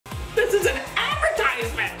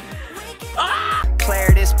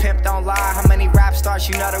sauce,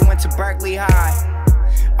 you know they went to Berkeley High.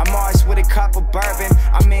 I'm always with a cup of bourbon.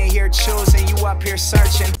 I'm in here choosing, you up here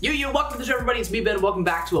searching. Welcome to the show, everybody. It's me, Ben. Welcome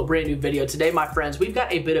back to a brand new video. Today, my friends, we've got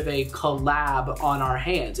a bit of a collab on our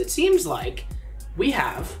hands. It seems like we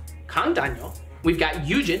have KANGDANIEL, we've got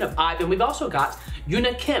Yujin of IVE, and we've also got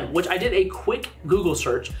Kim, which I did a quick Google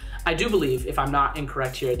search. I do believe, if I'm not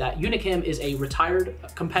incorrect here, that Kim is a retired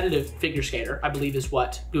competitive figure skater, I believe is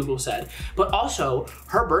what Google said. But also,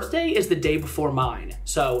 her birthday is the day before mine.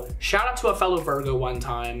 So shout out to a fellow Virgo one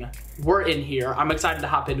time. We're in here. I'm excited to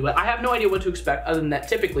hop into it. I have no idea what to expect other than that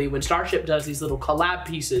typically when Starship does these little collab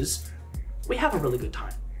pieces, we have a really good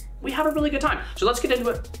time. We have a really good time. So let's get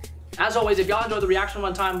into it. As always, if y'all enjoyed the reaction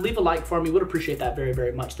one time, leave a like for me. Would appreciate that very,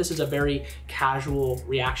 very much. This is a very casual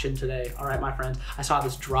reaction today. All right, my friends. I saw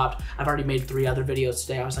this dropped. I've already made 3 other videos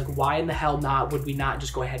today. I was like, why in the hell not? Would we not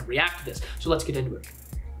just go ahead and react to this? So let's get into it.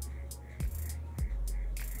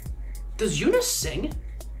 Does Yuna sing?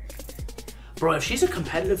 Bro, if she's a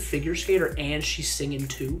competitive figure skater and she's singing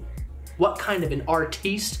too, what kind of an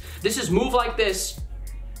artiste? This is Move Like This.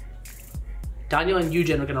 Daniel and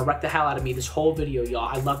Yujin are gonna wreck the hell out of me this whole video, y'all.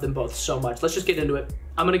 I love them both so much. Let's just get into it.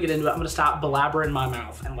 I'm gonna get into it. I'm gonna stop blabbering my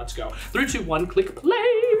mouth and let's go. 3, 2, 1, click play.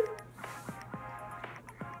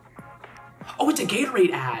 Oh, it's a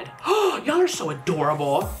Gatorade ad. Oh, y'all are so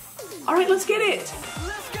adorable. All right, let's get it.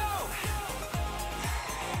 Let's go.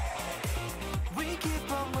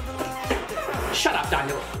 Shut up,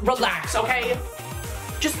 Daniel. Relax, okay?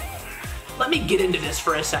 Just let me get into this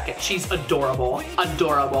for a second. She's adorable,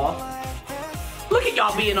 adorable. Look at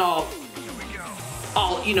y'all being all,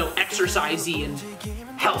 you know, exercisey and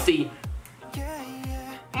healthy.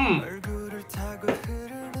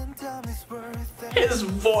 His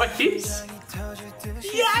voice.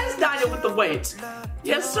 Yes, Daniel with the weights.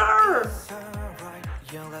 Yes, sir.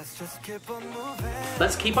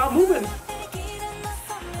 Let's keep on moving.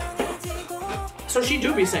 So she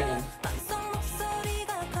do be singing.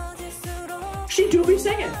 She do be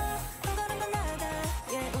singing.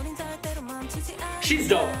 She's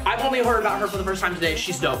dope. I've only heard about her for the first time today.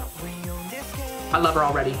 She's dope. I love her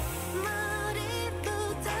already.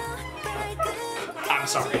 I'm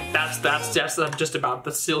sorry. That's just about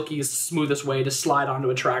the silkiest, smoothest way to slide onto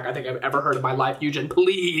a track I think I've ever heard in my life. Yujin,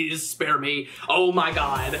 please spare me. Oh my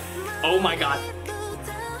god. Oh my god.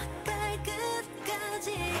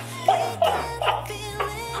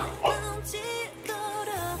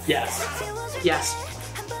 Yes. Yes.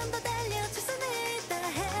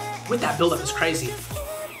 With that buildup is crazy.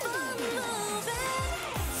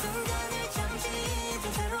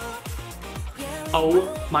 Oh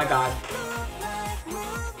my god.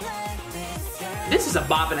 This is a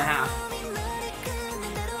bop and a half.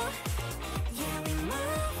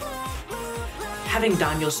 Having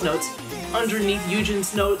Daniel's notes underneath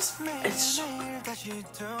Yujin's notes, it's so good.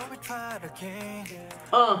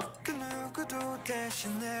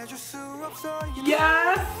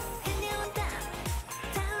 Yeah.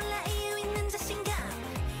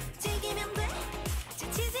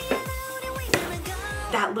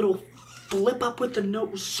 That little flip up with the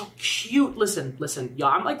note was so cute. Listen, y'all,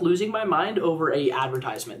 I'm like losing my mind over a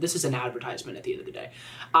advertisement. This is an advertisement at the end of the day.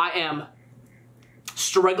 I am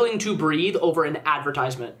struggling to breathe over an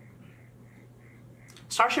advertisement.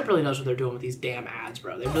 Starship really knows what they're doing with these damn ads,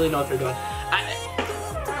 bro. They really know what they're doing.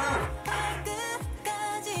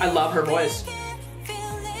 I love her voice.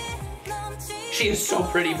 She is so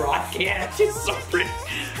pretty, bro. I can't. She's so pretty.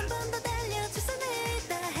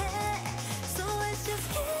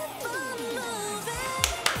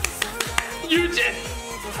 Yujin!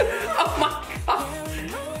 Oh my god!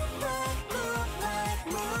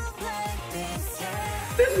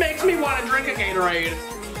 This makes me want to drink a Gatorade.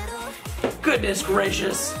 Goodness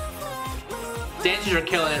gracious. Dancers are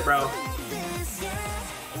killing it, bro.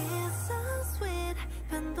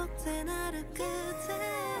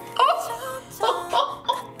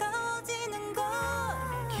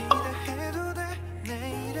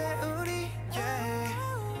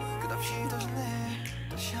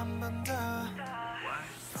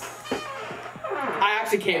 I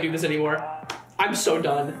actually can't do this anymore. I'm so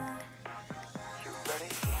done.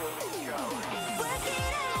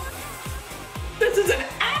 This is an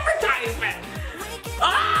advertisement!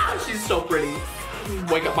 Ah, she's so pretty.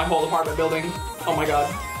 Wake up my whole apartment building. Oh my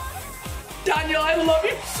god. Daniel, I love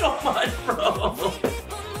you so much, bro.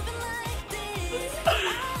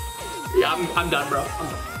 Yeah, I'm done, bro. I'm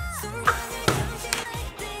done.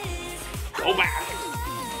 Go back.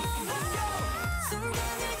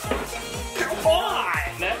 Come on!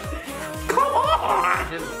 Come on!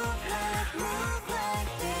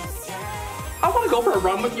 I want to go for a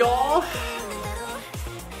run with y'all.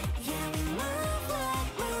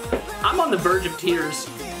 I'm on the verge of tears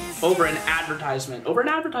over an advertisement. Over an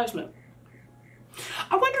advertisement.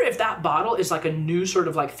 I wonder if that bottle is like a new sort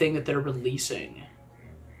of like thing that they're releasing.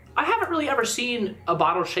 I haven't really ever seen a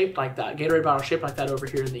bottle shaped like that, Gatorade bottle shaped like that over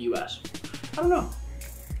here in the US. I don't know.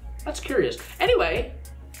 That's curious. Anyway,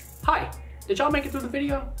 hi. Did y'all make it through the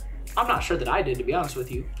video? I'm not sure that I did, to be honest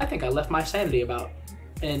with you. I think I left my sanity about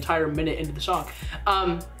an entire minute into the song.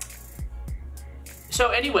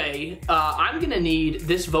 So anyway, I'm gonna need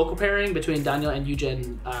this vocal pairing between Daniel and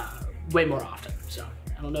Yujin way more often. So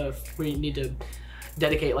I don't know if we need to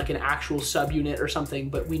dedicate like an actual subunit or something,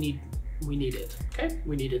 but we need it, okay?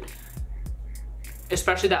 We need it.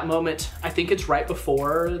 Especially that moment, I think it's right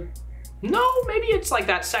before, no, maybe it's like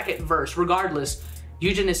that second verse. Regardless,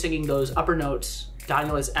 Yujin is singing those upper notes,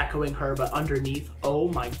 Daniel is echoing her, but underneath, oh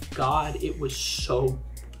my God, it was so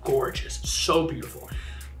gorgeous, so beautiful.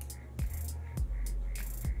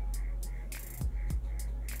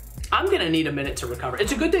 I'm gonna need a minute to recover.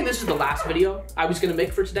 It's a good thing this is the last video I was gonna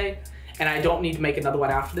make for today, and I don't need to make another one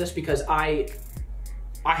after this because I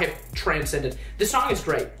have transcended. This song is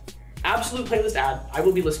great. Absolute playlist ad. I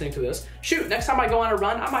will be listening to this. Shoot, next time I go on a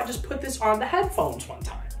run, I might just put this on the headphones one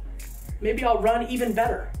time. Maybe I'll run even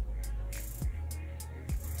better.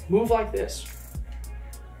 Move like this.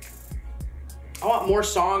 I want more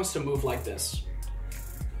songs to move like this.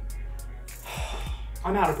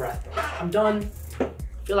 I'm out of breath though. I'm done.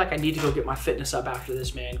 I feel like I need to go get my fitness up after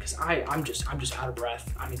this, man, because I'm just out of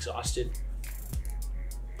breath. I'm exhausted.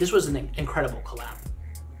 This was an incredible collab.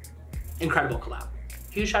 Incredible collab.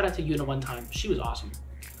 Huge shout out to Yuna one time. She was awesome.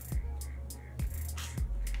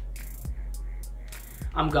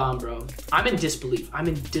 I'm gone, bro. I'm in disbelief. I'm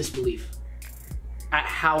in disbelief at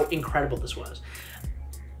how incredible this was.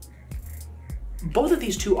 Both of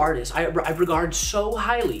these two artists I regard so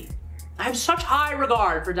highly. I have such high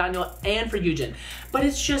regard for Daniel and for Yujin, but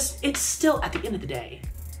it's still, at the end of the day,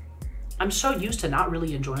 I'm so used to not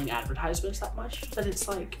really enjoying advertisements that much that it's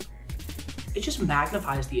like, it just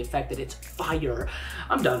magnifies the effect that it's fire.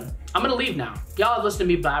 I'm done. I'm gonna leave now. Y'all have listened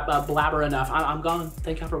to me blabber enough. I'm gone.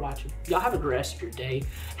 Thank y'all for watching. Y'all have a great rest of your day.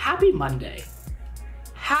 Happy Monday.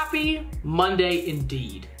 Happy Monday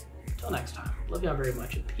indeed. Until next time. Love y'all very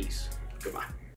much and peace. Goodbye.